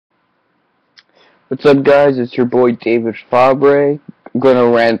What's up, guys? It's your boy David Fabre. I'm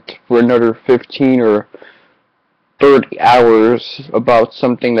gonna rant for another 15 or 30 hours about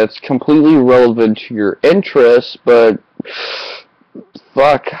something that's completely relevant to your interests, but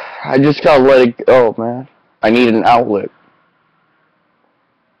fuck, I just gotta let it go, man. I need an outlet.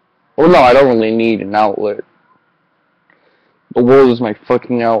 Well, no, I don't really need an outlet. The world is my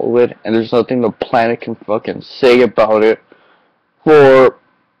fucking outlet, and there's nothing the planet can fucking say about it for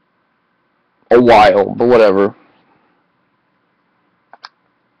a while, but whatever.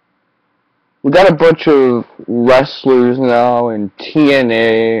 We got a bunch of wrestlers now in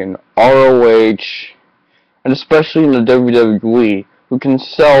TNA and ROH, and especially in the WWE, who can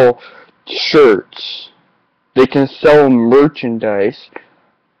sell shirts. They can sell merchandise,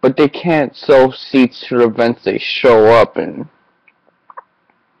 but they can't sell seats to the events they show up in.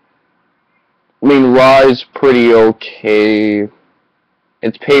 I mean, Raw's pretty okay.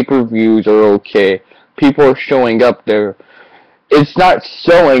 Its pay-per-views are okay. People are showing up there. It's not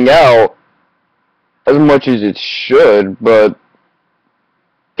selling out as much as it should, but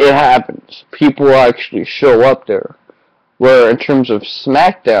it happens. People actually show up there. Where in terms of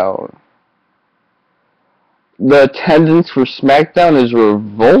SmackDown, the attendance for SmackDown is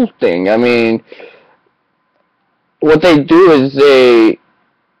revolting. I mean, what they do is they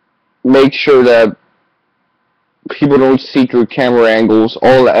make sure that people don't see through camera angles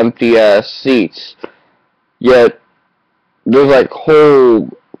all the empty ass seats. Yet there's like whole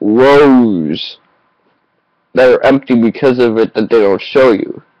rows that are empty because of it that they don't show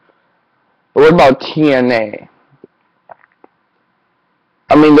you. But what about TNA?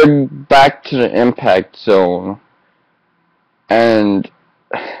 I mean, they're back to the Impact Zone, and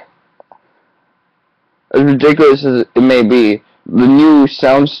as ridiculous as it may be, the new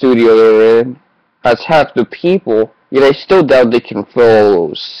sound studio they're in has half the people, yet I still doubt they can fill all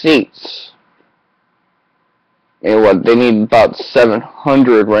those seats. And what, they need about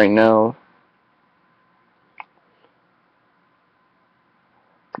 700 right now.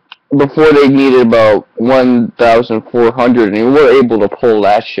 Before they needed about 1,400, and they were able to pull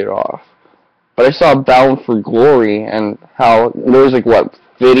that shit off. But I saw Bound for Glory, and how there was like, what,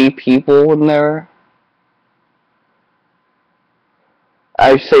 50 people in there?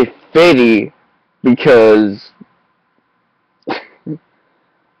 I say 50 because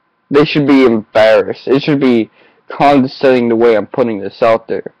they should be embarrassed. It should be condescending the way I'm putting this out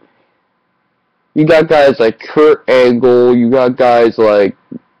there. You got guys like Kurt Angle, you got guys like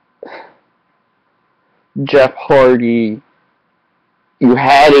Jeff Hardy, you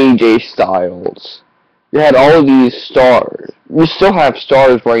had AJ Styles, you had all these stars. You still have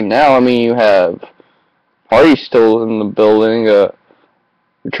stars right now. I mean, you have Hardy still in the building.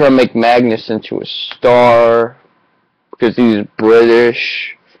 You're trying to make Magnus into a star because he's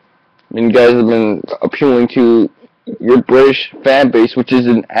British. And you guys have been appealing to your British fan base, which is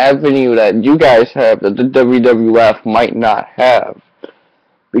an avenue that you guys have that the WWF might not have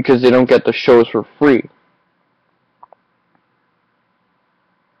because they don't get the shows for free.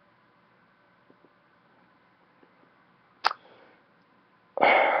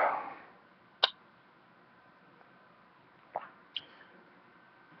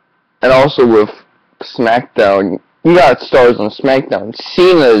 And also with SmackDown, you got stars on SmackDown.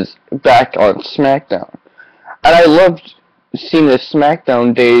 Cena's back on SmackDown. And I loved Cena's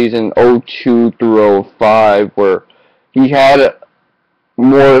SmackDown days in 02 through 05, where he had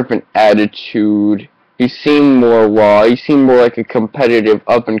more of an attitude. He seemed more raw. He seemed more like a competitive,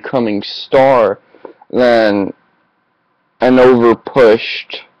 up-and-coming star than an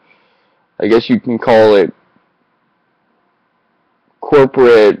over-pushed, I guess you can call it,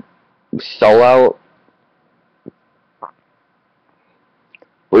 corporate sellout.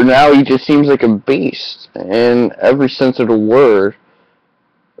 Where now he just seems like a beast in every sense of the word.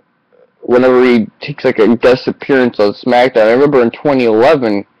 Whenever he takes like a guest appearance on SmackDown, I remember in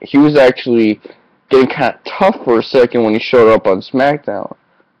 2011 he was actually getting kind of tough for a second when he showed up on SmackDown.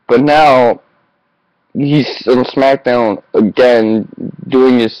 But now he's on SmackDown again,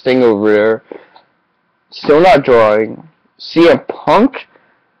 doing his thing over there. Still not drawing. CM Punk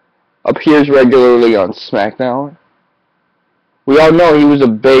appears regularly on SmackDown. We all know he was a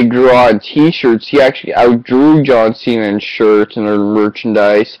big draw in t-shirts. He actually outdrew John Cena in shirts and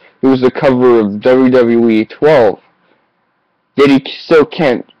merchandise. He was the cover of WWE 12. Yet he still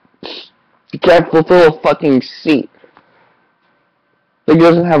can't fulfill a fucking seat. He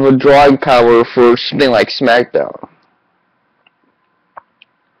doesn't have a drawing power for something like SmackDown.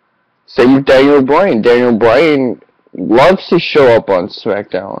 Same with Daniel Bryan. Daniel Bryan loves to show up on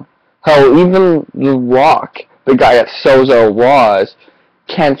SmackDown. Hell, even The Rock, the guy that sells out Raws,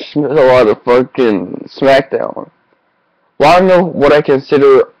 can't smell out of fucking SmackDown. Well, I don't know what I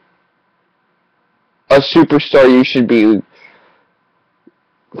consider a superstar you should be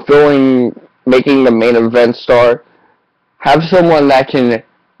making the main event star. Have someone that can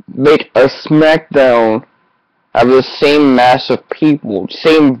make a SmackDown have the same mass of people,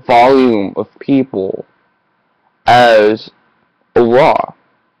 same volume of people as a Raw.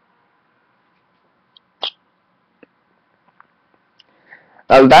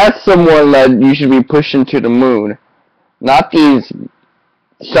 Now that's someone that you should be pushing to the moon. Not these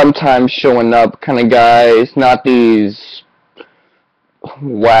sometimes showing up kind of guys, not these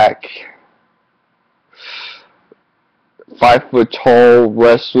whack 5 foot tall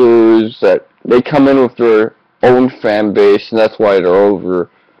wrestlers that they come in with their own fan base and that's why they're over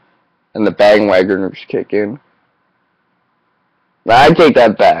and the bandwagoners kick in. Now, I take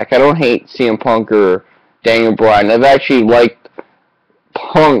that back. I don't hate CM Punk or Daniel Bryan. I've actually liked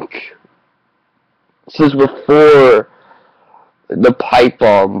Punk since before the pipe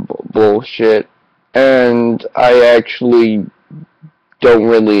bomb bullshit, and I actually don't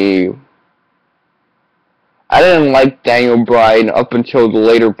really. I didn't like Daniel Bryan up until the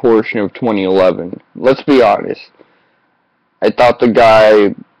later portion of 2011. Let's be honest. I thought the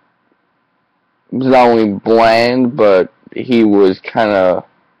guy was not only bland, but he was kind of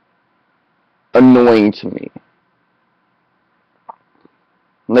annoying to me.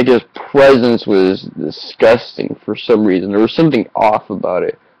 Like, his presence was disgusting for some reason. There was something off about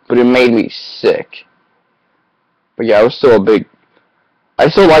it, but it made me sick. But yeah, I still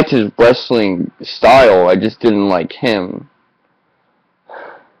liked his wrestling style, I just didn't like him.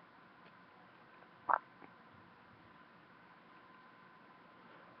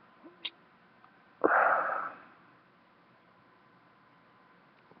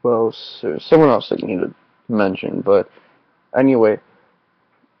 Well, there's someone else I need to mention, but anyway.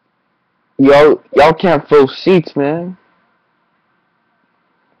 Y'all can't fill seats, man.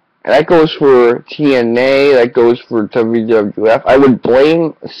 And that goes for TNA, that goes for WWF. I would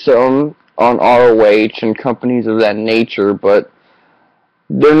blame some on ROH and companies of that nature, but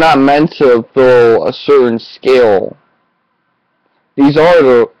they're not meant to fill a certain scale. These are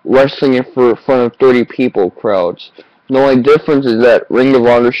the wrestling in front of 30 people crowds. The only difference is that Ring of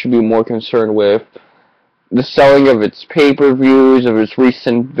Honor should be more concerned with the selling of its pay-per-views, of its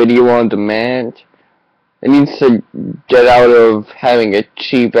recent video on demand. It needs to get out of having a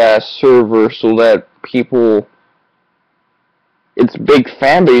cheap-ass server so that people, its big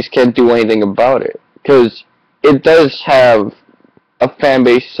fan base, can't do anything about it. Because it does have a fan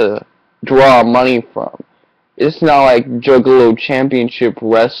base to draw money from. It's not like Juggalo Championship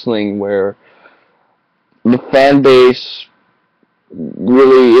Wrestling where the fan base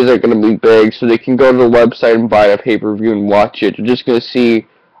really isn't going to be big, so they can go to the website and buy a pay-per-view and watch it. You're just going to see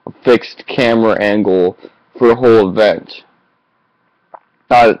a fixed camera angle for the whole event.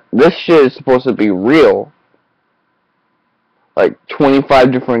 Now, this shit is supposed to be real. Like,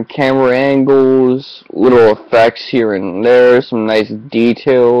 25 different camera angles, little effects here and there, some nice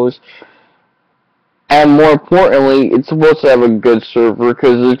details. And more importantly, it's supposed to have a good server,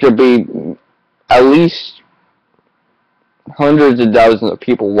 because there's going to be at least hundreds of thousands of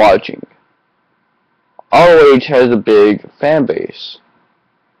people watching. ROH has a big fan base.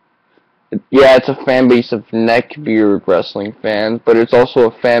 Yeah, it's a fan base of neckbeard wrestling fans, but it's also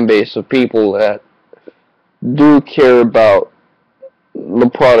a fan base of people that do care about the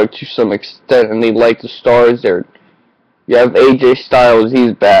product to some extent, and they like the stars there. You have AJ Styles,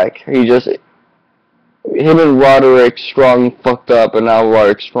 he's back. Him and Roderick Strong fucked up, and now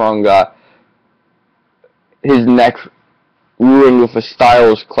Roderick Strong got his neck ruined with a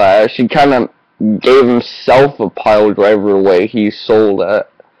Styles clash. He kind of gave himself a pile driver away. He sold that.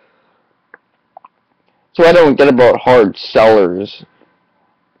 So I don't get about hard sellers.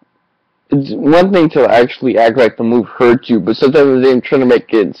 It's one thing to actually act like the move hurt you, but sometimes they're trying to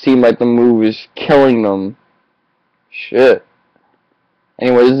make it seem like the move is killing them. Shit.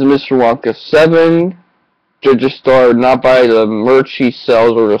 Anyway, this is Mr. Wonka 7. Judge a star not by the merch he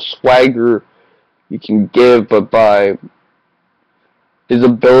sells or the swagger you can give, but by his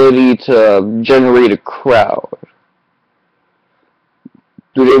ability to generate a crowd.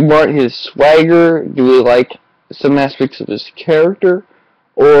 Do they want his swagger? Do they like some aspects of his character?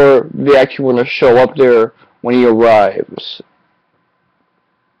 Or do they actually want to show up there when he arrives?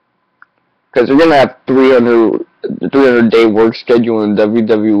 Because you're going to have 300-day work schedule in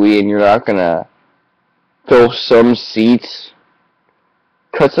WWE, and you're not going to fill some seats.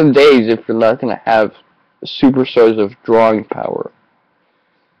 Cut some days if you're not going to have superstars of drawing power.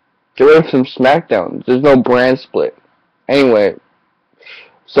 Get rid of some SmackDowns. There's no brand split. Anyway,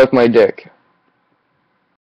 Suck my dick.